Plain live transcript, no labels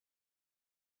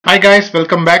Hi guys,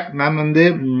 welcome back. நான் வந்து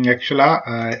ஆக்சுவலா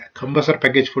கம்ப்ரஸர்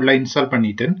பேக்கேஜ் ஃபுல்லா இன்ஸ்டால்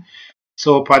பண்ணிட்டேன். ஸோ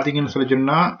பார்த்தீங்கன்னு சொல்லி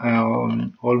சொன்னா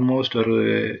ஆல்மோஸ்ட் ஒரு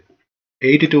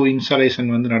 82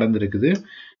 இன்ஸ்டாலேஷன் வந்து நடந்திருக்குது.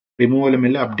 ரிமூவலும்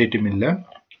இல்லை, அப்டேட்டும் இல்லை.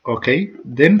 ஓகே,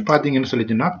 தென் பார்த்தீங்கன்னு சொல்லி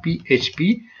சொன்னா PHP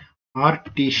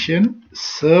artisan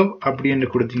serve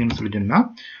அப்படின்னு கொடுத்தீங்கன்னு சொல்லி சொன்னா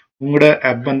உங்களோட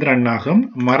ஆப் வந்து ரன் ஆகும்.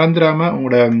 மறந்துடாம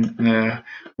உங்களோட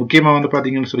முக்கியமாக வந்து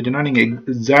பார்த்தீங்கன்னு சொல்லி சொன்னா நீங்க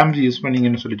எக்ஸாம்ஸ் யூஸ்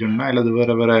பண்ணீங்கன்னு சொல்லி சொன்னா அல்லது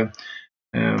வேற வேற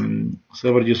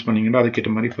சர்வர் யூஸ் பண்ணீங்கன்னா அதுக்கேற்ற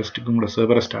மாதிரி ஃபர்ஸ்ட்டுக்கு உங்களோட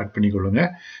சர்வரை ஸ்டார்ட் பண்ணிக்கொள்ளுங்க.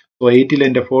 ஸோ 80ல்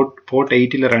இந்த போர்ட்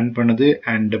 80ல் ரன் பண்ணுது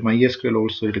அண்ட் MySQL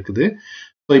ஆல்சோ இருக்குது.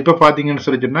 ஸோ இப்போ பார்த்தீங்கன்னு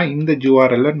சொல்லி சொன்னால் இந்த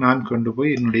URL நான் கொண்டு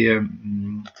போய் என்னுடைய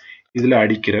இதில்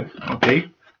அடிக்கிறேன். ஓகே,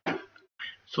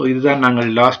 ஸோ இதுதான்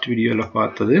நாங்கள் லாஸ்ட் வீடியோவில்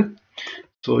பார்த்தது.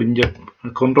 ஸோ இங்கே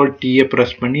Ctrl+T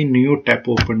ப்ரெஸ் பண்ணி நியூ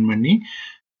டேப் ஓப்பன் பண்ணி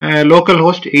லோக்கல்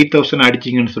ஹோஸ்ட் 8000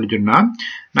 அடிச்சிங்கன்னு சொல்லி சொன்னா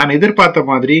நான் எதிர்பார்த்த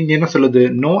மாதிரி இங்க என்ன சொல்லுது,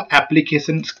 நோ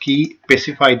அப்ளிகேஷன்ஸ் கீ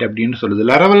ஸ்பெசிஃபைட் அப்படின்னு சொல்லுது.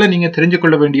 லரவல்ல நீங்க தெரிஞ்சு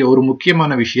கொள்ள வேண்டிய ஒரு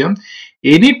முக்கியமான விஷயம்,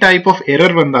 எனி டைப் ஆஃப்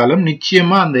எரர் வந்தாலும்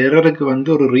நிச்சயமா அந்த எரருக்கு வந்து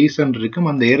ஒரு ரீசன் இருக்கும்.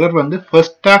 அந்த எரர் வந்து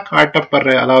ஃபர்ஸ்டா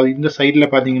காட்டப்படுற, அதாவது இந்த சைட்ல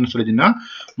பாத்தீங்கன்னு சொல்லிச்சுன்னா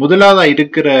முதலாவதா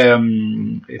இருக்கிற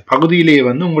பகுதியிலேயே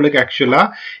வந்து உங்களுக்கு ஆக்சுவலா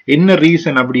என்ன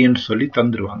ரீசன் அப்படின்னு சொல்லி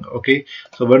தந்துருவாங்க. ஓகே,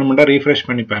 ஸோ வேணுமெண்டா ரீஃப்ரெஷ்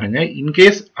பண்ணி பாருங்க.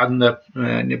 இன்கேஸ் அந்த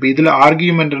இப்போ இதுல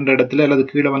ஆர்கியூமெண்ட் இடத்துல அல்லது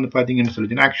கீழே வந்து பாத்தீங்கன்னு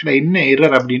சொல்லிச்சுன்னா ஆக்சுவலா என்ன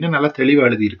எரர் அப்படின்னு நல்லா தெளிவா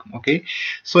எழுதி இருக்கும். ஓகே,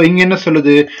 ஸோ இங்க என்ன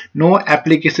சொல்லுது, நோ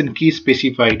அப்ளிகேஷன் கீ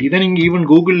ஸ்பெசிஃபைட். இதை நீங்க ஈவன்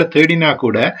கூகுள்ல தேடினா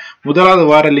கூட முதலாவது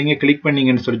வார லிங்கை கிளிக்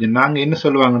பண்ணீங்கன்னு சொல்லிட்டு நாங்க என்ன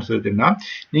சொல்லுவாங்கன்னு சொல்லிட்டுன்னா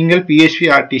நீங்கள்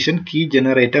PHP artisan key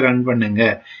generator run பண்ணுங்க,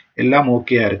 எல்லாம்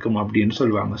ஓகேயா இருக்கும் அப்படின்னு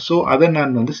சொல்லுவாங்க. ஸோ அதை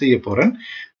நான் வந்து செய்ய போறேன்.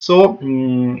 ஸோ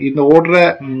இந்த ஓடுற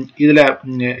இதுல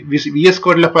விஎஸ்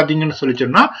கோட்ல பாத்தீங்கன்னு சொல்லி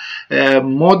சொன்னா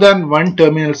மோர் தேன் 1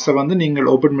 டெர்மினல்ஸை வந்து நீங்கள்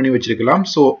ஓபன் பண்ணி வச்சிருக்கலாம்.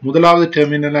 ஸோ முதலாவது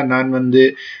டெர்மினலை நான் வந்து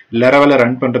லரவலை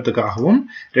ரன் பண்றதுக்காகவும்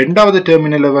ரெண்டாவது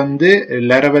டெர்மினலை வந்து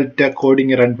லரவல்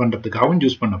கோடிங்கை ரன் பண்றதுக்காகவும்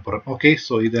யூஸ் பண்ண போறேன். ஓகே,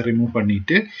 ஸோ இதை ரிமூவ்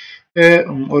பண்ணிட்டு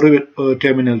ஒரு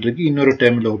டெர்மினல் இருக்கு, இன்னொரு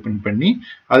டெர்மினல் ஓபன் பண்ணி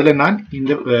அதுல நான்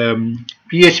இந்த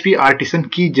PHP artisan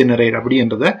key generate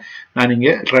அப்படின்றத நான் இங்க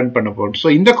ரன் பண்ண போறேன். ஸோ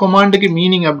இந்த கொமாண்டுக்கு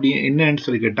மீனிங் அப்படி என்னன்னு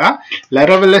சொல்லி கேட்டா,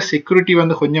 லரவல்ல செக்யூரிட்டி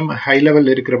வந்து கொஞ்சம் ஹை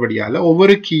லெவல் இருக்கிறபடியால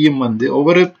ஒவ்வொரு கீயும் வந்து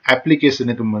ஒவ்வொரு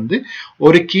அப்ளிகேஷனுக்கும் வந்து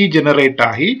ஒரு கீ ஜெனரேட்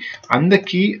ஆகி அந்த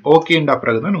கீ ஓகேண்டா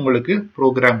பிறகுதான் உங்களுக்கு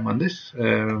ப்ரோக்ராம் வந்து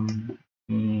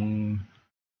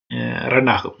ரன்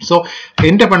ஆகும். ஸோ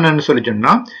என்ன பண்ணன்னு சொல்லி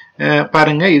சொன்னா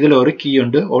பாருங்க, இதுல ஒரு கீ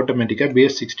உண்டு ஆட்டோமேட்டிக்கா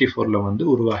பேஸ் 64ல வந்து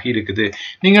உருவாகி இருக்குது.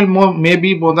 நீங்கள்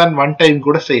மேபி மோர் தேன் 1 டைம்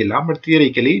கூட செய்யலாம். பட்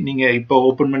தியரிக்கலி நீங்க இப்போ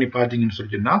ஓபன் பண்ணி பாத்தீங்கன்னு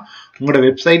சொல்லி சொன்னா உங்களோட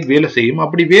வெப்சைட் வேலை செய்யும்.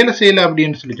 அப்படி வேலை செய்யல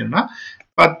அப்படின்னு சொல்லி சொன்னா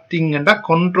பாத்தீங்கன்னா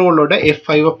கண்ட்ரோலோட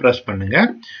F5 பிரஸ் பண்ணுங்க.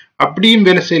 அப்படியும்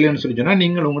வேலை செய்யலன்னு சொல்லி சொன்னா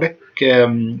நீங்கள் உங்களோட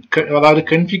அதாவது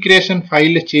கன்ஃபிகரேஷன்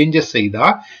ஃபைல்ல சேஞ்சஸ் செய்தா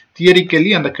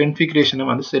தியரிக்கலி அந்த கன்ஃபிகரேஷனை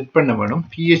வந்து செட் பண்ண வேணும்.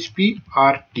 PHP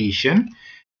artisan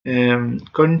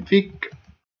config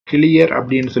clear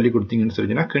அப்படின்னு சொல்லி கொடுத்தீங்கன்னு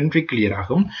சொல்லிச்சுன்னா கன்ஃபிக் கிளியர்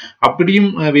ஆகும். அப்படியும்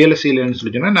வேலை செய்யலன்னு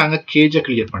சொல்லிச்சுன்னா நாங்க கேஜை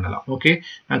கிளியர் பண்ணலாம். ஓகே,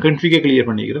 நான் கன்ஃபிகை கிளியர்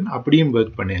பண்ணிக்கிறேன், அப்படியும்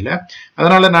ஒர்க் பண்ணல.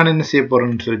 அதனால நான் என்ன செய்ய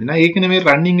போறேன்னு சொல்லிச்சுன்னா ஏற்கனவே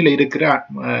ரன்னிங்ல இருக்கிற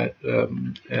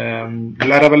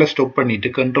லரவலை ஸ்டாப்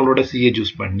பண்ணிட்டு கண்ட்ரோலோட CA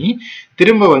யூஸ் பண்ணி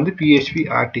திரும்ப வந்து PHP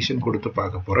artisan கொடுத்து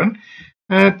பார்க்க போறேன்.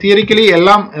 தியரிக்கலி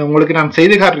எல்லாம் உங்களுக்கு நான்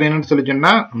செய்து காட்டுறேன். என்னன்னு சொல்லி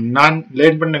சொன்னா நான்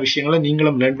லேர்ன் பண்ண விஷயங்களை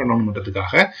நீங்களும் லேர்ன்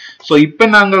பண்ணணும்ன்றதுக்காக. ஸோ இப்போ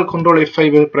நாங்கள் Ctrl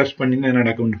F5 பிரஸ் பண்ணி என்ன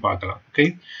நடக்கும்னு பார்க்கலாம். ஓகே,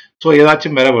 ஸோ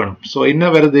ஏதாச்சும் வர வேணும். ஸோ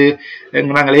என்ன வருது,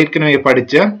 நாங்கள் ஏற்கனவே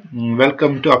படிச்ச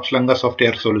welcome to அப்ஸ்லங்கா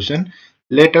software solution,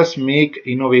 latest make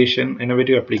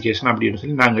innovative application அப்படின்னு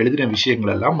சொல்லி நாங்கள் எழுதின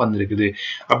விஷயங்கள் எல்லாம் வந்திருக்குது.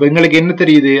 அப்போ எங்களுக்கு என்ன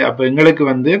தெரியுது, அப்போ எங்களுக்கு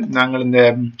வந்து நாங்கள் இந்த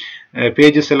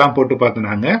பேஜஸ் எல்லாம் போட்டு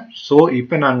பார்த்துனாங்க. ஸோ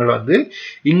இப்போ நாங்கள் வந்து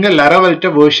இங்க லரவல்ட்ட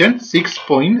வெர்ஷன்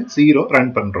 6.0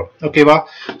 ரன் பண்றோம். ஓகேவா?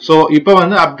 ஸோ இப்போ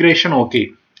வந்து அப்கிரேஷன் ஓகே.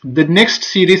 தி நெக்ஸ்ட்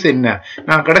சீரீஸ் என்ன,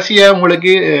 நான் கடைசியா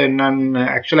உங்களுக்கு நான்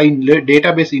ஆக்சுவலா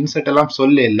டேட்டாபேஸ் இன்சர்ட் எல்லாம்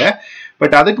சொல்ல இல்லை.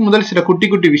 பட் அதுக்கு முதல் சில குட்டி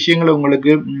குட்டி விஷயங்களை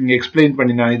உங்களுக்கு எக்ஸ்பிளைன்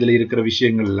பண்ணி நான் இதுல இருக்கிற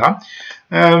விஷயங்கள் எல்லாம்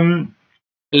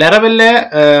லரவல்ல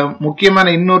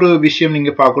முக்கியமான இன்னொரு விஷயம்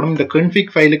நீங்க பார்க்கணும். இந்த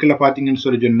கன்ஃபிக் ஃபைலுக்குள்ள பாத்தீங்கன்னு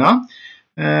சொல்லி சொன்னா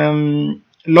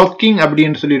லாக்கிங்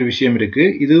அப்படின்னு சொல்லி ஒரு விஷயம் இருக்கு.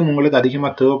 இதுவும் உங்களுக்கு அதிகமா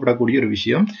தேவைப்படக்கூடிய ஒரு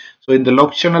விஷயம். ஸோ இந்த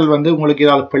லாக் சேனல் வந்து உங்களுக்கு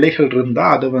ஏதாவது பிழைகள் இருந்தா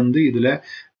அதை வந்து இதுல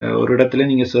ஒரு இடத்துல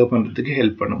நீங்க சர்வ் பண்றதுக்கு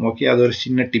ஹெல்ப் பண்ணும். ஓகே, அது ஒரு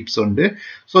சின்ன டிப்ஸ் உண்டு.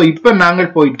 ஸோ இப்போ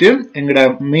நாங்கள் போயிட்டு எங்களோட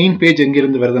மெயின் பேஜ்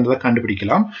எங்கிருந்து வருதுன்றதை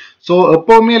கண்டுபிடிக்கலாம். ஸோ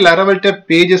எப்பவுமே லரவல்ட்ட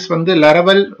பேஜஸ் வந்து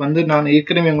லரவல் வந்து நான்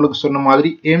ஏற்கனவே உங்களுக்கு சொன்ன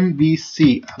மாதிரி MVC,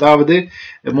 அதாவது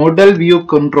model view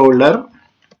controller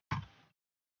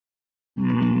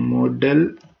model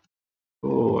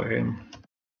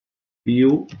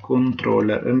view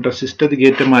controller என்ற சிஸ்டத்துக்கு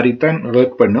ஏற்ற மாதிரி தான்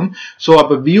ஒர்க் பண்ணும். ஸோ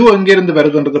அப்போ வியூ எங்கேருந்து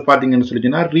வருதுன்றது பார்த்தீங்கன்னு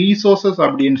சொல்லிச்சுன்னா ரீசோர்சஸ்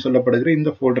அப்படின்னு சொல்லப்படுகிற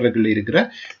இந்த ஃபோல்டருக்குள்ள இருக்கிற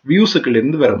வியூஸுக்குள்ள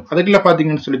இருந்து வரும். அதுக்குள்ள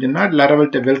பார்த்தீங்கன்னு சொல்லிச்சுன்னா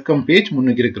லரவல் வெல்கம் பேஜ்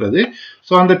முன்னுக்கு இருக்கிறது.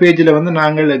 ஸோ அந்த பேஜில் வந்து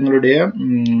நாங்கள் எங்களுடைய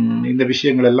இந்த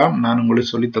விஷயங்கள் எல்லாம் நான்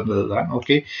உங்களுக்கு சொல்லி தந்தது தான்.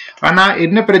 ஓகே, ஆனால்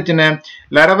என்ன பிரச்சனை,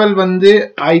 லரவல் வந்து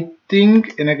ஐ திங்க்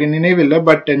எனக்கு நினைவில்லை,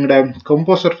 பட் எங்களோட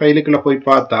கம்போசர் ஃபைலுக்குள்ள போய்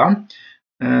பார்த்தா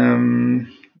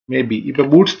மேபி இப்போ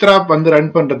பூட்ஸ்ட்ராப் வந்து ரன்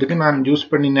பண்ணுறதுக்கு நான் யூஸ்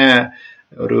பண்ணின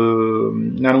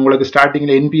நான் உங்களுக்கு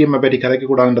ஸ்டார்டிங்கில் என்பிஎம் பற்றி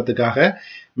கதைக்கக்கூடாதுன்றதுக்காக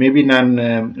மேபி நான்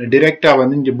டிரெக்டாக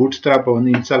வந்து இங்கே பூட்ஸ்ட்ராப்பை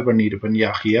வந்து இன்ஸ்டால் பண்ணியிருப்பேன்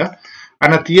யாகியா.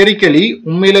 ஆனால் தியரிக்கலி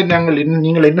உண்மையில்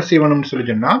நீங்கள் என்ன செய்யணும்னு சொல்லி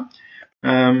சொன்னால்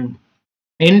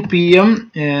என்பிஎம்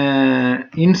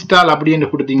இன்ஸ்டால்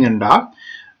அப்படின்னு கொடுத்தீங்கன்னா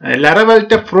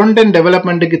லரவல்ட்ட ஃப்ரண்ட் அண்ட்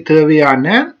டெவலப்மெண்ட்டுக்கு தேவையான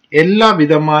எல்லா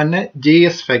விதமான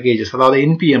JS பேக்கேஜஸ், அதாவது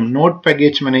NPM நோட்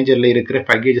பேக்கேஜ் மேனேஜர்ல இருக்கிற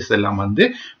பேக்கேஜஸ் எல்லாம் வந்து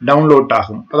டவுன்லோட்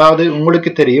ஆகும். அதாவது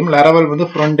உங்களுக்கு தெரியும் லரவல் வந்து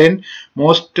front end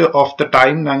most of the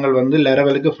time நாங்கள் வந்து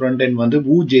லரவலுக்கு ஃப்ரண்ட் எண்ட் வந்து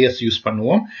Vue.js யூஸ்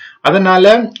பண்ணுவோம். அதனால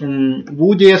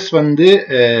Vue.js வந்து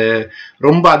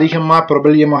ரொம்ப அதிகமாக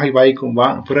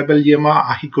பிரபல்யமாக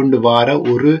ஆகி கொண்டு வர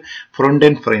ஒரு ஃப்ரண்ட்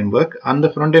எண்ட் ஃப்ரேம்வொர்க். அந்த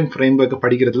ஃப்ரண்ட் எண்ட் ஃப்ரேம்வொர்க்கை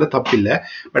படிக்கிறதுல தப்பில்லை,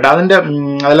 பட்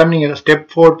அதெல்லாம் நீங்கள் ஸ்டெப்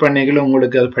ஃபோர்ட் பண்ணிகளும்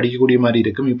உங்களுக்கு அது படிக்கக்கூடிய மாதிரி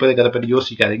இருக்கும். இப்போதைக்கு அதை பற்றி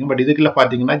யோசிக்காதீங்க. பட் இதுக்குள்ள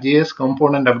பார்த்தீங்கன்னா JS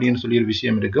கம்போனன்ட் அப்படின்னு சொல்லி ஒரு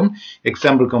விஷயம் இருக்கும்,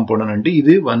 எக்ஸாம்பிள் கம்போனன்ட்.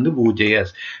 இது வந்து Vue.js.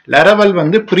 லரவல்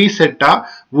வந்து ப்ரீசெட்டா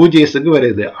Vue.jsக்கு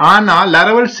வருது. ஆனா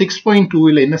லரவல்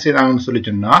 6.2 என்ன செய்யறாங்கன்னு சொல்லி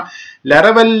சொன்னா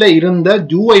லரவல்ல இருந்த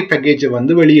UI பேக்கேஜை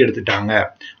வந்து வெளியே எடுத்துட்டாங்க.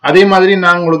 அதே மாதிரி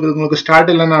நான் உங்களுக்கு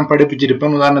ஸ்டார்ட்ல நான்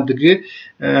படிப்பிச்சிருப்பேன். உதாரணத்துக்கு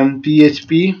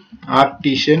PHP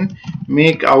artisan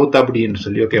make out அப்படின்னு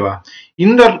சொல்லி. ஓகேவா,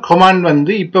 இந்த கமாண்ட்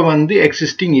வந்து இப்ப வந்து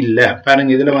எக்ஸிஸ்டிங் இல்ல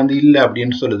பாருங்க, இதுல வந்து இல்ல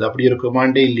அப்படின்னு சொல்லுது. அப்படி ஒரு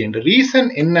கமாண்டே இல்லைன்ற ரீசன்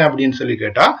என்ன அப்படின்னு சொல்லி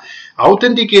கேட்டா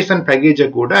ஆத்தென்டிகேஷன் பேக்கேஜை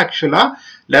கூட ஆக்சுவலா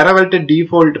லரவல்ட்ட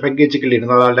டிஃபால்ட் பேக்கேஜுக்குள்ள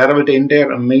இருந்து, அதாவது லரவல்ட்ட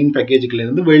என்டையர் மெயின் பேக்கேஜுக்குள்ள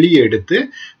இருந்து வெளியே எடுத்து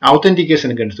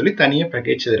ஆத்தென்டிகேஷனுக்குன்னு சொல்லி தனியா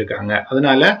பேக்கேஜ் இருக்காங்க.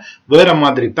 அதனால வேற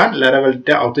மாதிரி தான்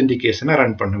லரவல்ட்ட ஆத்தென்டிகேஷனை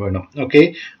ரன் பண்ண வேணும். ஓகே,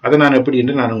 அதை நான் எப்படி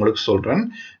என்று நான் உங்களுக்கு சொல்றேன்.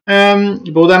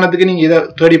 இப்போ உதாரணத்துக்கு நீங்க இதை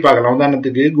தேடி பார்க்கலாம்.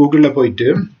 உதாரணத்துக்கு கூகுள்ல போயிட்டு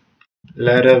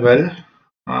Laravel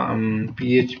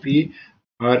PHP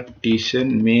artisan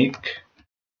make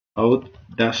out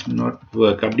does not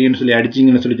work அப்படின்னு சொல்லி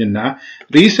அடிச்சிங்கன்னு சொல்லி சொன்னா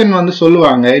ரீசன் வந்து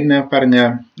சொல்லுவாங்க. என்ன பாருங்க,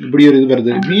 இப்படி ஒரு இது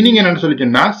வருது. மீனிங் என்னன்னு சொல்லி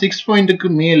சொன்னா 6.க்கு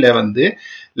மேல வந்து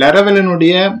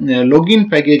லரவலினுடைய லொகின்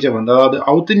பேக்கேஜை வந்து, அதாவது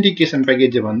ஆத்தென்டிகேஷன்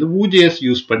பேக்கேஜை வந்து Vue.js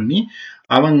யூஸ் பண்ணி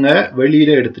அவங்க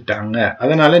வெளியில எடுத்துட்டாங்க.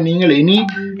 அதனால நீங்கள் இனி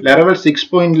லரவல்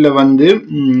 6.ல வந்து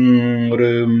ஒரு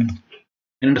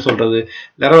என்ன சொல்றது,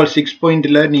 லரவல்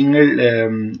 6.ல நீங்கள்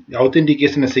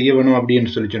ஆத்தென்டிகேஷனை செய்ய வேணும்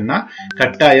அப்படின்னு சொல்லி சொன்னா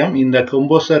கட்டாயம் இந்த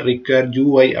கம்போசர் ரிக்கர்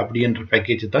UI அப்படின்ற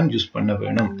பேக்கேஜ் தான் யூஸ் பண்ண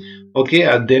வேணும். ஓகே,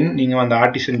 தென் நீங்க அந்த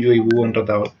ஆர்டிசன் UI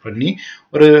Vuன்றதை பண்ணி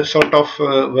ஒரு சார்ட் ஆஃப்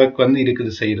ஒர்க் வந்து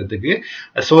இருக்குது செய்யறதுக்கு.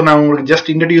 ஸோ நான் உங்களுக்கு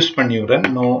ஜஸ்ட் இன்ட்ரடியூஸ் பண்ணி விடுறேன்,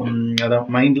 அதை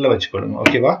மைண்ட்ல வச்சுக்கொடுங்க.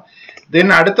 ஓகேவா,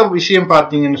 தென் அடுத்த விஷயம்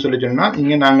பார்த்தீங்கன்னு சொல்லி சொன்னா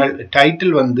இங்க நாங்கள்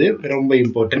டைட்டில் வந்து ரொம்ப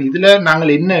இம்பார்ட்டன்ட். இதுல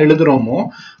நாங்கள் என்ன எழுதுறோமோ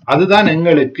அதுதான்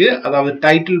எங்களுக்கு, அதாவது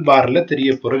டைட்டில் பார்ல தெரிய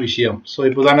போற விஷயம். ஸோ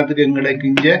இப்போ உதாரணத்துக்கு எங்களுக்கு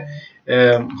இங்க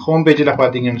ஹோம் பேஜ்ல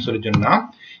பாத்தீங்கன்னு சொல்லி சொன்னா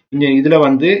இங்க இதுல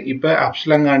வந்து இப்ப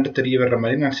அப்ஸ்லங்கான்ட்டு தெரிய வர்ற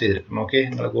மாதிரி நான் செய்திருக்கேன். ஓகே,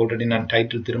 உங்களுக்கு ஆல்ரெடி நான்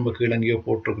டைட்டில் திரும்ப கீழங்கயோ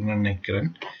போட்டிருக்கேன்னு நினைக்கிறேன்.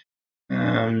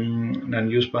 நான்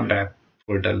யூஸ் பண்ற ஆப்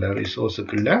ஃபோல்டர்ல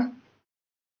ரிசோர்ஸுக்குள்ள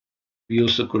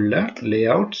வியூஸுக்குள்ள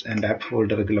லேஅவுட்ஸ் அண்ட் ஆப்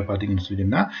ஃபோல்டருக்குள்ள பார்த்தீங்கன்னு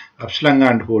சொன்னா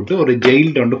அப்ஸ்லங்காண்டு போட்டு ஒரு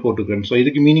ஜெயில்டு வந்து போட்டுக்கிறேன். ஸோ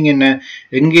இதுக்கு மீனிங் என்ன,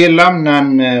 எங்கெல்லாம்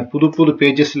நான் புது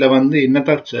பேஜஸ்ல வந்து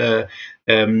என்னத்தான்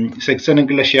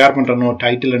செக்ஷனுக்குள்ள ஷேர் பண்றனோ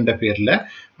டைட்டில் என்ற பேர்ல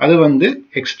அது வந்து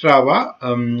எக்ஸ்ட்ராவா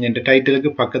என்ற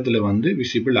டைட்டிலுக்கு பக்கத்துல வந்து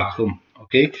விசிபிள் ஆகும்.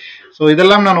 ஓகே, ஸோ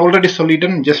இதெல்லாம் நான் ஆல்ரெடி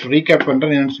சொல்லிட்டேன், ஜஸ்ட் ரீகேப்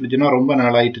பண்றேன். என்னன்னு சொல்லிச்சுன்னா ரொம்ப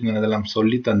நாளாயிட்டு நான் இதெல்லாம்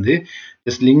சொல்லி தந்து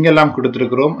ஜஸ்ட் லிங்க் எல்லாம்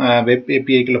கொடுத்துருக்குறோம். வெப்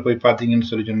ஏபிஐக்குள்ள போய் பார்த்தீங்கன்னு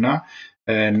சொல்லி சொன்னா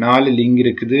 4 லிங்க்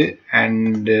இருக்குது.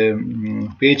 அண்ட்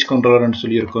பேஜ் கண்ட்ரோலர்னு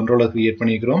சொல்லி ஒரு கண்ட்ரோலர் கிரியேட்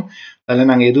பண்ணிக்கிறோம். அதில்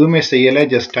நாங்கள் எதுவுமே செய்யலை,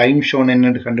 ஜஸ்ட் டைம் ஷோன்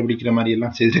என்னன்னு கண்டுபிடிக்கிற மாதிரி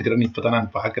எல்லாம் செய்திருக்கிறேன். இப்போ தான்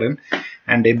நான் பார்க்குறேன்.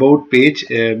 அண்ட் அபவுட்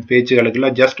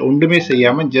பேஜுகளுக்கெல்லாம் ஜஸ்ட் ஒன்றுமே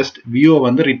செய்யாமல் ஜஸ்ட் வியூவை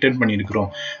வந்து ரிட்டர்ன்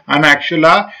பண்ணியிருக்கிறோம். ஆனால்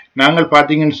ஆக்சுவலாக நாங்கள்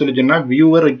பார்த்தீங்கன்னு சொல்லி சொன்னால்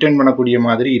வியூவை ரிட்டர்ன் பண்ணக்கூடிய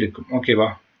மாதிரி இருக்கும். ஓகேவா,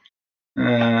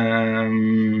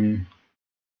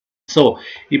 ஸோ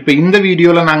இப்போ இந்த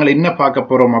வீடியோவில் நாங்கள் என்ன பார்க்க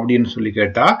போகிறோம் அப்படின்னு சொல்லி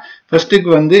கேட்டால் ஃபர்ஸ்ட்டுக்கு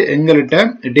வந்து எங்கள்கிட்ட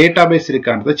டேட்டா பேஸ்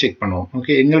இருக்கான்றதை செக் பண்ணுவோம்.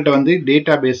 ஓகே, எங்கள்கிட்ட வந்து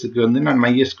டேட்டா பேஸுக்கு வந்து நான்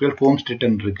MySQL ஹோம்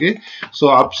ஸ்டேட்டன் இருக்கு. ஸோ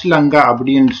அப்ஸ்லங்கா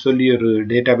அப்படின்னு சொல்லி ஒரு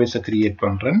டேட்டா பேஸை கிரியேட்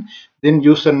பண்ணுறேன். தென்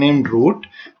யூசர் நேம் ரூட்,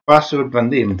 பாஸ்வேர்ட்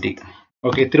வந்து எம்டி.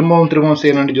 ஓகே, திரும்பவும்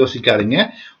செய்யணும்னு யோசிக்காதீங்க.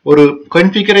 ஒரு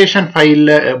கான்ஃபிகரேஷன்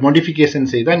ஃபைலில் மாடிஃபிகேஷன்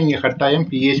செய்தால் நீங்கள் கட்டாயம்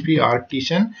PHP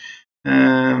artisan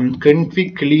config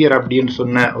clear அப்படின்னு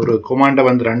சொன்ன ஒரு command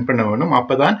வந்து ரன் பண்ண வேணும்.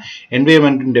 அப்பதான்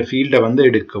environment இந்த field வந்து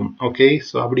எடுக்கும். ஓகே,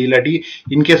 சோ அப்படி இல்லாட்டி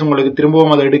இன்கேஸ் உங்களுக்கு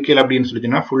திரும்பவும் அதை எடுக்கல அப்படின்னு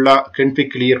சொல்லிச்சுன்னா ஃபுல்லா config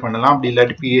clear பண்ணலாம். அப்படி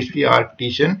இல்லாட்டி php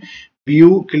artisan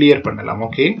view clear பண்ணலாம்.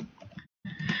 ஓகே,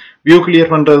 view clear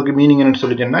பண்றதுக்கு மீனிங் என்னன்னு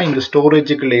சொல்லிச்சுன்னா இந்த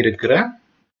ஸ்டோரேஜுக்குள்ள இருக்கிற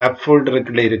app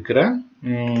folderக்குள்ள இருக்கிற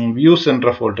views என்ற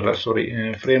folder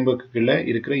frameworkக்குள்ள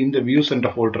இருக்கிற இந்த views என்ற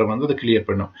folder வந்து அது clear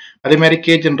பண்ணும். அதே மாதிரி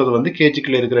cacheன்றது வந்து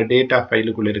cacheக்குள்ள இருக்கிற data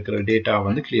fileக்குள்ள இருக்கிற data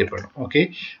வந்து clear பண்ணும். ஓகே,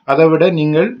 அதை விட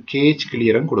நீங்கள் cache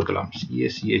clearம் கொடுக்கலாம்.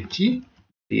 cache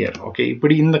clear. ஓகே,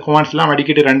 இப்படி இந்த commands எல்லாம்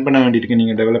அடிக்கடி ரன் பண்ண வேண்டியிருக்கு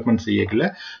நீங்க டெவலப்மென்ட் செய்யல.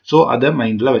 சோ அதை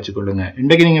மைண்ட்ல வச்சுக்கொள்ளுங்க.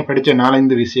 இன்னைக்கு நீங்க படிச்ச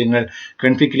 4-5 விஷயங்கள்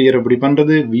config clear எப்படி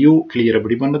பண்றது, view clear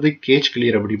எப்படி பண்றது, cache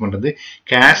clear எப்படி பண்றது,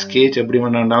 cache எப்படி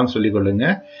பண்ணாலும் சொல்லிக் கொள்ளுங்க.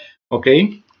 ஓகே,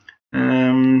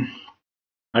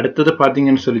 அடுத்தது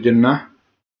பாத்தீங்கன்னு சொல்லி சொன்னா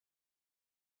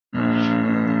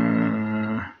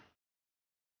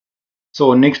ஸோ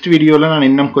நெக்ஸ்ட் வீடியோவில் நான்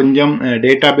இன்னும் கொஞ்சம்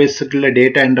டேட்டாபேஸுக்குள்ள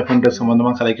டேட்டா என்டர் பண்ணுறது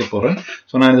சம்மந்தமாக கலைக்க போகிறேன்.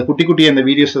 ஸோ நான் இந்த குட்டி அந்த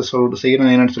வீடியோஸை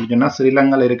செய்கிறேன் என்னென்னு சொல்லி சொன்னால்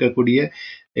ஸ்ரீலங்காவில் இருக்கக்கூடிய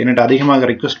என்னட்டு அதிகமாக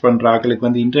ரெக்வஸ்ட் பண்ணுற ஆட்களுக்கு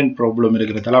வந்து இன்டர்நெட் ப்ராப்ளம்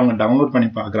இருக்கிறதால அவங்க டவுன்லோட் பண்ணி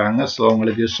பார்க்குறாங்க. ஸோ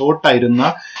அவங்களுக்கு ஷார்ட்டாக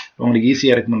இருந்தால் உங்களுக்கு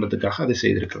ஈஸியாக இருக்குன்றதுக்காக அதை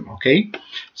செய்திருக்கேன். ஓகே,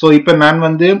 ஸோ இப்போ நான்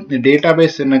வந்து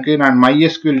டேட்டாபேஸ் எனக்கு நான்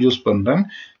MySQL யூஸ் பண்ணுறேன்.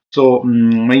 ஸோ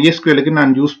MySQLக்கு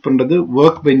நான் யூஸ் பண்ணுறது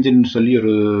ஒர்க் பெஞ்சுன்னு சொல்லி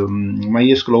ஒரு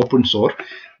MySQL open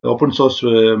source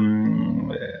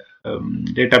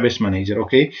database manager.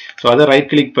 Okay, so அதை ரைட்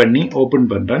கிளிக் பண்ணி ஓப்பன்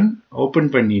பண்ணுறேன். ஓப்பன்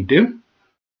பண்ணிட்டு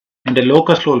இந்த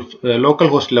லோக்கல்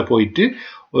ஹோஸ்டில் போயிட்டு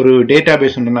ஒரு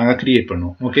டேட்டாபேஸ் ஒன்று நாங்கள் கிரியேட்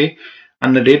பண்ணுவோம். ஓகே,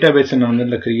 அந்த டேட்டாபேஸை நான் வந்து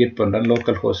இதில் கிரியேட் பண்ணுறேன்.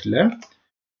 லோக்கல் ஹோஸ்டில்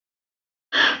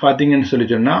பார்த்தீங்கன்னு சொல்லி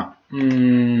சொன்னால்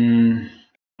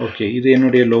ஓகே, இது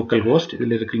என்னுடைய லோக்கல் ஹோஸ்ட்.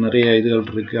 இதில் இருக்க நிறைய இதுகள்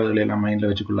இருக்குது, அதில் எல்லாம் மைண்டில்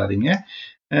வச்சுக்கொள்ளாதீங்க.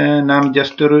 நான்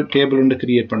ஜஸ்ட் ஒரு டேபிள் ஒன்று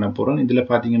கிரியேட் பண்ண போகிறோம். இதில்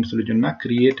பார்த்தீங்கன்னு சொல்லி சொன்னால்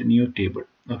create new table.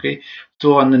 Okay, so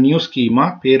அந்த நியூ ஸ்கீமா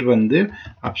பேர் வந்து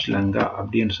அப்ஸ்லங்கா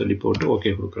அப்படின்னு சொல்லி போட்டு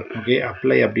ஓகே கொடுக்குறேன். ஓகே,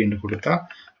 அப்ளை அப்படின்னு கொடுத்தா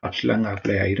அப்ஸ்லங்கா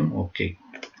அப்ளை ஆயிரும். Okay,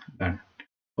 ton.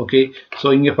 ஓகே, ஸோ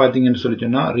இங்கே பார்த்தீங்கன்னு சொல்லி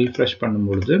சொன்னால் ரீஃப்ரெஷ்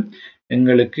பண்ணும்பொழுது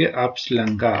எங்களுக்கு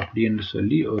அப்ஸ்லங்கா அப்படின்னு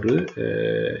சொல்லி ஒரு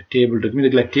டேபிள் இருக்கும்.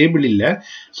 இதுக்குள்ள டேபிள் இல்லை.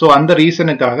 ஸோ அந்த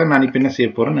ரீசனுக்காக நான் இப்போ என்ன செய்ய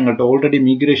போகிறேன், எங்கள்கிட்ட ஆல்ரெடி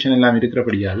மிக்ரேஷன் எல்லாம்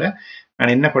இருக்கிறபடியால்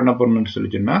நான் என்ன பண்ண போறேன்னு சொல்லி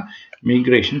சொன்னா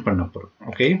மிக்ரேஷன் பண்ண போறேன்.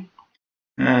 ஓகே,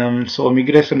 ஸோ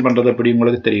மிக்ரேஷன் பண்றது எப்படி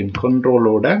உங்களுக்கு தெரியும்.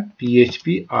 கண்ட்ரோலோட PHP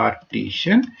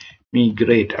artisan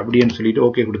migrate அப்படின்னு சொல்லிட்டு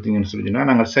ஓகே கொடுத்தீங்கன்னு சொல்லி சொன்னா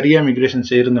நாங்கள் சரியா மிக்ரேஷன்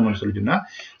செய்யிருந்தோம்னு சொல்லி சொன்னா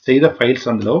செய்த ஃபைல்ஸ்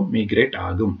அதுல மிக்ரேட்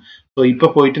ஆகும். ஸோ இப்போ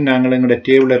போயிட்டு நாங்கள் எங்களோட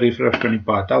டேபிளை ரீஃப்ரெஷ் பண்ணி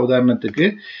பார்த்தா உதாரணத்துக்கு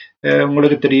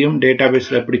உங்களுக்கு தெரியும்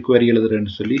டேட்டாபேஸ்ல எப்படி குவரி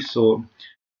எழுதுறேன்னு சொல்லி. ஸோ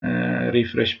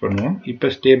ரீஃப்ரெஷ் பண்ணுவோம். இப்போ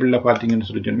டேபிளில் பார்த்தீங்கன்னு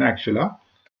சொல்லி சொன்னா ஆக்சுவலா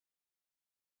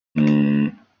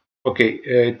ஓகே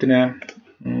இத்தனை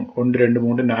 1 2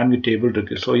 3 4 டேபிள்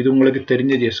இருக்கு. ஸோ இது உங்களுக்கு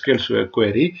தெரிஞ்சது SQL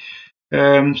query.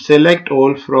 Select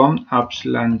all from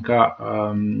Apslanka,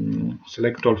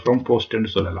 select all from post என்று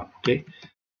சொல்லலாம். ஓகே,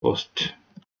 போஸ்ட்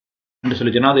என்று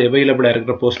சொல்லிச்சுன்னா அது அவைலபிளாக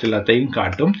இருக்கிற போஸ்ட் எல்லாத்தையும்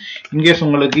காட்டும். இன்கேஸ்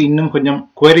உங்களுக்கு இன்னும் கொஞ்சம்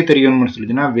குவரி தெரியணும்னு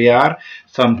சொல்லிச்சுன்னா வேர்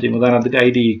சம்திங் உதாரணத்துக்கு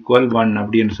ID = 1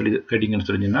 அப்படின்னு சொல்லி கேட்டீங்கன்னு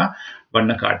சொல்லிச்சுன்னா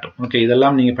 1 காட்டும். ஓகே,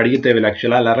 இதெல்லாம் நீங்கள் படிக்க தேவையில்லை.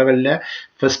 ஆக்சுவலாக லரவெல்ல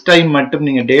ஃபர்ஸ்ட் டைம் மட்டும்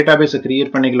நீங்கள் டேட்டாபேஸை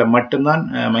கிரியேட் பண்ணிக்கல மட்டும்தான்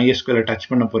MySQL டச்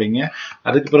பண்ண போறீங்க.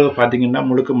 அதுக்கு பிறகு பார்த்தீங்கன்னா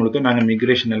முழுக்க நாங்கள்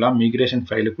மிக்ரேஷன்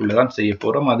ஃபைலுக்குள்ள தான் செய்ய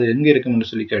போகிறோம். அது எங்கே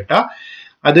இருக்குன்னு சொல்லி கேட்டால்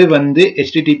அது வந்து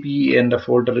HTTP என்ற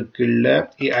ஃபோல்டருக்குள்ள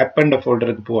ஆப் என்ற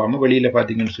ஃபோல்டருக்கு போகாமல் வெளியில்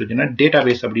பார்த்தீங்கன்னு சொல்லிச்சுன்னா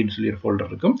டேட்டாபேஸ் அப்படின்னு சொல்லி ஒரு ஃபோல்டர்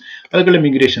இருக்கும். அதுக்குள்ள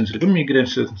மிக்ரேஷன்ஸ் இருக்கும்.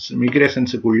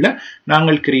 மிக்ரேஷன்ஸுக்குள்ள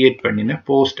நாங்கள் கிரியேட் பண்ணின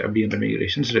போஸ்ட் அப்படின்ற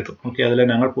மிக்ரேஷன்ஸ் இருக்கும். ஓகே, அதில்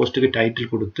நாங்கள் போஸ்ட்டுக்கு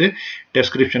டைட்டில் கொடுத்து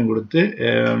டெஸ்கிரிப்ஷன் கொடுத்து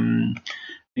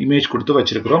இமேஜ் கொடுத்து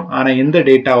வச்சிருக்கிறோம். ஆனால் எந்த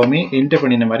டேட்டாவுமே என்டர்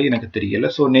பண்ணின மாதிரி எனக்கு தெரியல.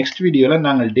 ஸோ நெக்ஸ்ட் வீடியோவில்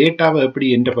நாங்கள் டேட்டாவை எப்படி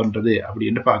என்டர் பண்ணுறது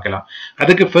அப்படின்னு பார்க்கலாம்.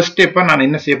 அதுக்கு ஃபர்ஸ்ட் ஸ்டெப்பாக நான்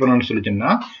என்ன செய்ய பண்ணணும்னு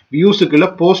சொல்லிச்சேன்னா வியூஸுக்குள்ள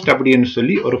போஸ்ட் அப்படின்னு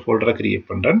சொல்லி ஒரு ஃபோல்டரை கிரியேட்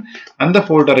பண்ணுறேன். அந்த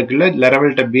ஃபோல்டருக்குள்ள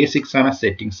லெரவல்ட்ட பேசிக்ஸான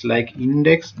settings like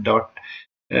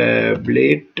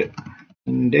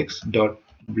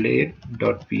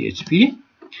index.blade.php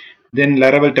then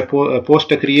Laravel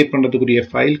post create பண்றதுக்குரிய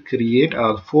file create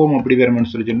form அப்படி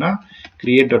வேணும்னு சொல்லிச்சுன்னா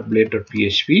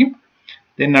create.blade.php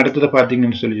then அடுத்தது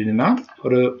பார்த்தீங்கன்னு சொல்லிச்சுன்னா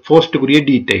ஒரு போஸ்ட்டுக்குரிய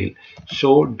டீடைல்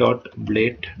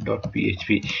show.blade.php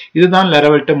இதுதான்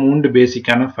Laravelட்ட 3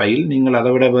 பேசிக்கான ஃபைல். நீங்கள்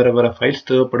அதை விட வேற ஃபைல்ஸ்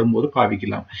தேவைப்படும் போது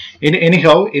பாவிக்கலாம்.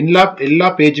 எனிஹவ் எல்லா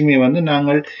பேஜுமே வந்து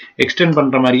நாங்கள் எக்ஸ்டெண்ட்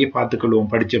பண்ற மாதிரியே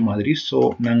பார்த்துக்கொள்வோம் படிச்ச மாதிரி. ஸோ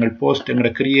நாங்கள் போஸ்ட்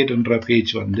எங்களோட கிரியேட்ன்ற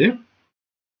பேஜ் வந்து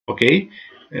ஓகே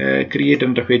கிரியேட்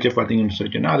என்ற பேஜை பார்த்தீங்கன்னு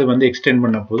சொல்லிச்சுன்னா அது வந்து எக்ஸ்டெண்ட்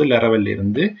பண்ண போது Laravel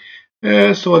இருந்து.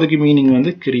 ஸோ அதுக்கு மீனிங்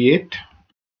வந்து கிரியேட்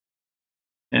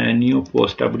நியூ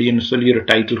போஸ்ட் அப்படின்னு சொல்லி ஒரு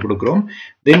டைட்டில் கொடுக்குறோம்.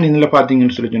 தென் இதில்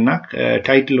பார்த்தீங்கன்னு சொல்லிச்சுன்னா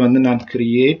டைட்டில் வந்து நான்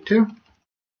கிரியேட்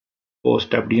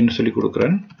போஸ்ட் அப்படின்னு சொல்லி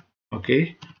கொடுக்குறேன். ஓகே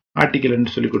ஆர்டிகல்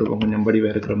ன்னு சொல்லி கொடுப்போம் கொஞ்சம்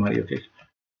வடிவா இருக்கிற மாதிரி ஓகே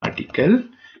ஆர்டிகல்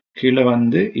கீழ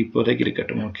வந்து இப்போதைக்கு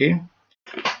இருக்கட்டும் okay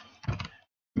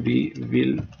we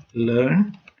will learn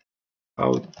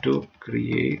how to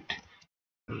create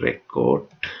record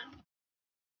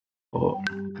or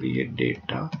create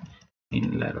data in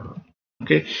Laravel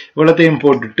okay இவ்வளத்தையும்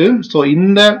போட்டுட்டு ஸோ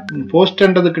இந்த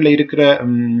போஸ்ட்ன்றதுக்குள்ள இருக்கிற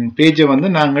பேஜை வந்து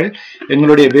நாங்கள்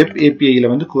எங்களுடைய வெப்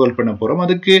ஏபிஐல வந்து கால் பண்ண போறோம்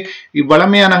அதுக்கு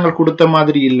வளமையா நாங்கள் கொடுத்த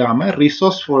மாதிரி இல்லாம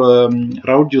ரிசோர்ஸ்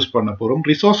ரவுட் யூஸ் பண்ண போறோம்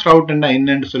ரிசோர்ஸ் ரவுட்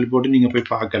என்னன்னு சொல்லி போட்டு நீங்க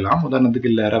போய் பார்க்கலாம்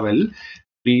உதாரணத்துக்கு Laravel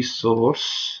ரிசோர்ஸ்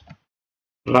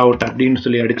ரவுட் அப்படின்னு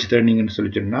சொல்லி அடிச்சு தரீங்கன்னு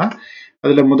சொல்லி சொன்னா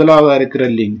அதுல முதலாவதா இருக்கிற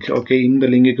லிங்க் ஓகே இந்த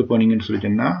லிங்குக்கு போனீங்கன்னு சொல்லி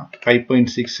சொன்னா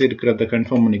 5.6 இருக்கிறத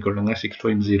கன்ஃபார்ம் பண்ணிக்கொள்ளுங்க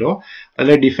 6.0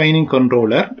 அதுல டிஃபைனிங்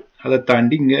கண்ட்ரோலர் அதை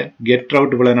தாண்டி இங்க கெட்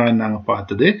ரவுட் இவ்வளவு நாள் நாங்க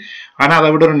பார்த்தது ஆனா அதை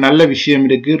விட ஒரு நல்ல விஷயம்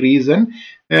இருக்கு ரீசன்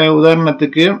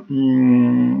உதாரணத்துக்கு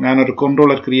நான் ஒரு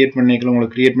கண்ட்ரோலர் கிரியேட் பண்ணிக்கலாம்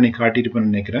உங்களுக்கு கிரியேட் பண்ணி காட்டிட்டு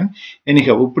நினைக்கிறேன்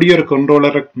எனக்கு இப்படி ஒரு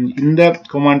கண்ட்ரோலரை இந்த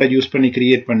கமாண்டை யூஸ் பண்ணி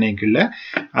கிரியேட் பண்ணிக்கல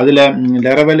அதுல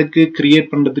லெரவலுக்கு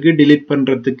கிரியேட் பண்றதுக்கு டிலீட்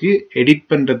பண்றதுக்கு எடிட்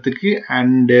பண்றதுக்கு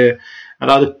அண்ட்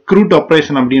அதாவது க்ரூட்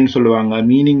ஆப்ரேஷன் அப்படின்னு சொல்லுவாங்க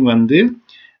மீனிங் வந்து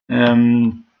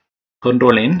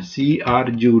control n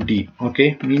crud okay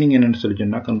meaning என்னன்னு சொல்லி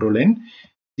சொன்னா control n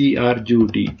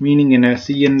crud மீனிங் என்ன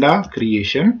c என்றா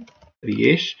கிரியேஷன்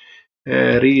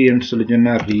read ன்னு சொல்லி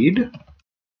சொன்னா read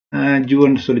u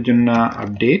ன்னு சொல்லி சொன்னா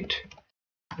அப்டேட்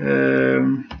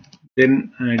then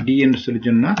d ன்னு சொல்லி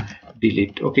சொன்னா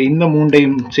delete ஓகே இந்த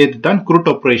மூண்டையும் சேர்த்து தான்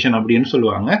க்ரூட் ஆபரேஷன் அப்படின்னு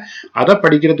சொல்லுவாங்க அதை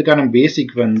படிக்கிறதுக்கான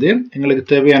பேசிக் வந்து எங்களுக்கு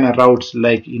தேவையான ரவுட்ஸ்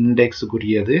லைக்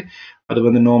இண்டெக்ஸுக்குரியது அது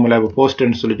வந்து நார்மலா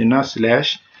போஸ்ட்னு சொல்லிச்சுன்னா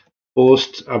ஸ்லாஷ்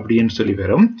போஸ்ட் அப்படின்னு சொல்லி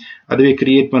வரும் அதுவே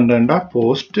கிரியேட் பண்றேன்டா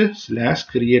போஸ்ட் ஸ்லாஷ்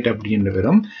கிரியேட் அப்படின்னு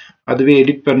வரும் அதுவே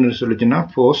எடிட் பண்ண சொல்லிச்சுன்னா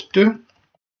போஸ்ட்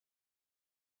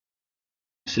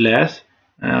ஸ்லாஷ்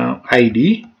ஐடி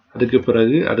அதுக்கு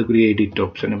பிறகு அதுக்குரிய எடிட்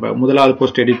ஆப்ஷன் இப்போ முதலாவது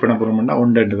போஸ்ட் எடிட் பண்ண போறோம்னா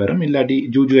 1 வரும் இல்லாட்டி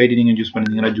ஜூஜு ஐடி நீங்க யூஸ்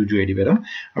பண்ணீங்கன்னா ஜூஜு ஐடி வரும்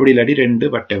அப்படி இல்லாட்டி 2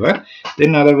 whatever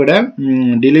தென் அதை விட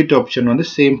delete ஆப்ஷன் வந்து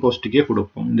சேம் போஸ்ட்டுக்கே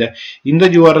கொடுப்போம் இந்த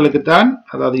யூஆர்எலுக்கு தான்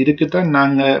அதாவது இதுக்கு தான்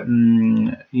நாங்க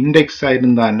இண்டெக்ஸா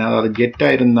இருந்தா என்ன அதாவது கெட்டா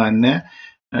இருந்தா என்ன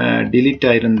delete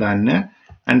இருந்தா என்ன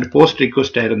and post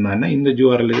request இருந்தானே இந்த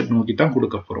URL நோக்கி தான்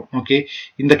கொடுக்க போறோம் ஓகே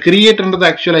இந்த கிரியேட்ன்றது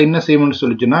एक्चुअली என்ன செய்யணும்னு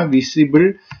சொல்லிச்சுனா visible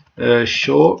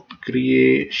show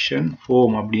creation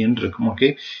form அப்படினு இருக்கும் ஓகே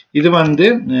இது வந்து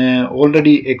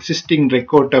ஆல்ரெடி எக்ஸிஸ்டிங்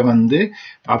ரெக்கார்ட வந்து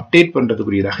அப்டேட்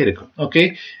பண்றதுக்குரியதாக இருக்கும் ஓகே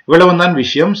இவ்வளவுதான்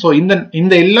விஷயம் சோ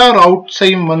இந்த எல்லா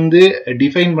ரவுட்ஸையும் வந்து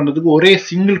டிஃபைன் பண்றதுக்கு ஒரே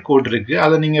சிங்கிள் கோட் இருக்கு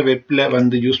அதை நீங்க வெப்ல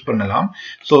வந்து யூஸ் பண்ணலாம்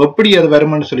சோ எப்படி அது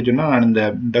வரும்னு சொல்லி சொன்னா நான் இந்த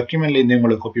டாக்குமெண்ட்ல இருந்து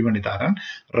உங்களுக்கு காப்பி பண்ணி தரேன்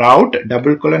route :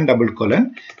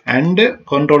 and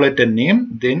controller name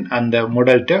then and the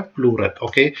model plural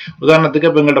okay உதாரணத்துக்கு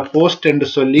இப்ப எங்கள்ட்ட post என்று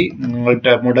சொல்லி உங்கள்ட்ட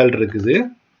model இருக்குது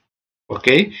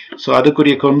okay so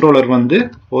அதுக்குரிய controller வந்து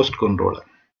post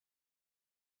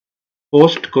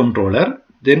controller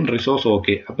then resource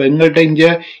okay அப்ப எங்கள்ட்ட இங்க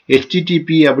http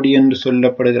அப்படி என்று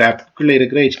சொல்லப்படுகிற ஆப்க்குள்ள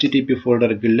இருக்கிற http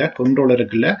ஃபோல்டருக்குள்ள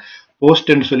controllerக்குள்ள post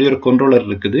என்று சொல்லி ஒரு controller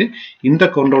இருக்குது இந்த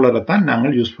controllerரை தான்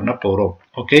நாங்கள் யூஸ் பண்ண போறோம்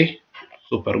okay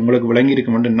சூப்பர் உங்களுக்கு விளங்கி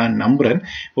இருக்கும்னு நான் நம்புறேன்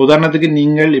உதாரணத்துக்கு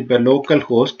நீங்கள் இப்ப லோக்கல்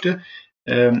ஹோஸ்ட்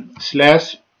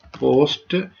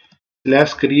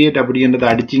 /post/create அப்படிங்கறத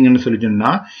அடிச்சீங்கன்னு சொல்லி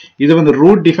சொன்னா இது வந்து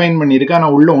ரூட் டிஃபைன் பண்ணிருக்கு ஆனா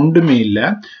உள்ள ஒண்ணுமே இல்ல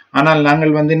ஆனால்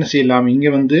நாங்கள் வந்து என்ன செய்யலாம் இங்க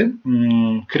வந்து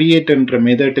create என்ற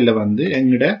மெத்தட்ல வந்து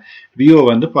எங்கட வியூ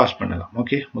வந்து பாஸ் பண்ணலாம்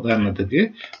ஓகே உதாரணத்துக்கு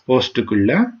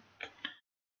போஸ்ட்க்குள்ள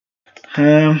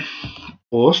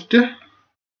post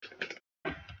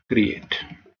create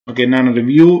ஓகே நான் ஒரு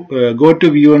வியூ go to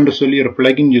view என்று சொல்லி ஒரு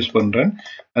plugin யூஸ் பண்றேன்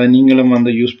அதை நீங்களும்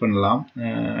வந்து யூஸ் பண்ணலாம்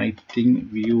ஐ திங்க்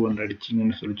view என்று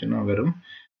அடிச்சீங்கன்னு சொல்லிச்சுனா வரும்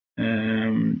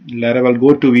Laravel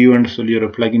go to view என்று சொல்லி ஒரு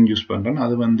plugin யூஸ் பண்றேன்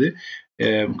அது வந்து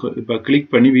இப்ப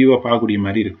கிளிக் பண்ணி வியூவை பார்க்கக்கூடிய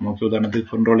மாதிரி இருக்கும் ஓகே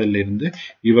உதாரணத்துக்கு கண்ட்ரோலர்ல இருந்து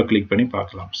வியூவை கிளிக் பண்ணி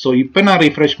பார்க்கலாம் சோ இப்போ நான்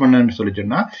ரிஃப்ரெஷ் பண்ணேன்னு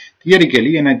சொல்லிச்சேன்னா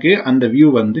தியரிக்கலி எனக்கு அந்த வியூ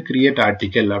வந்து கிரியேட்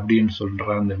ஆர்டிகல் அப்படின்னு சொல்ற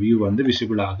அந்த வியூ வந்து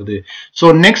விசிபிள் ஆகுது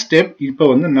சோ நெக்ஸ்ட் ஸ்டெப் இப்போ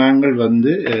வந்து நாங்கள்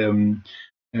வந்து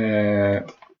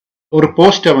ஒரு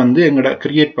போஸ்டை வந்து எங்கட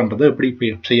கிரியேட் பண்றது எப்படி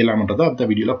செய்யலாம்ன்றதை அந்த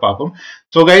வீடியோல பார்ப்போம்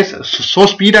சோ கைஸ் சோ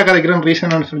ஸ்பீடா கதைக்கிறேன்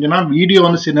ரீசன் என்ன சொல்லுன்னா வீடியோ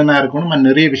வந்து சின்னனா இருக்கணும் நான்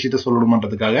நிறைய விஷயத்தை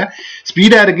சொல்லணும்ன்றதுக்காக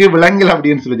ஸ்பீடா இருக்கு விளங்கல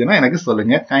அப்படின்னு சொல்லுன்னா எனக்கு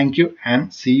சொல்லுங்க thank you and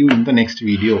see you in the next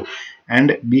video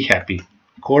and be happy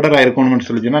கோடரா இருக்கணும்னு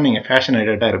சொல்லுன்னா நீங்க ஃபேஷன்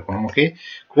எடிட்டா இருக்கணும் ஓகே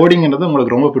கோடிங்ன்றது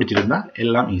உங்களுக்கு ரொம்ப பிடிச்சிருந்தா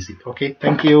எல்லாம் ஈஸி ஓகே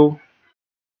தேங்க்யூ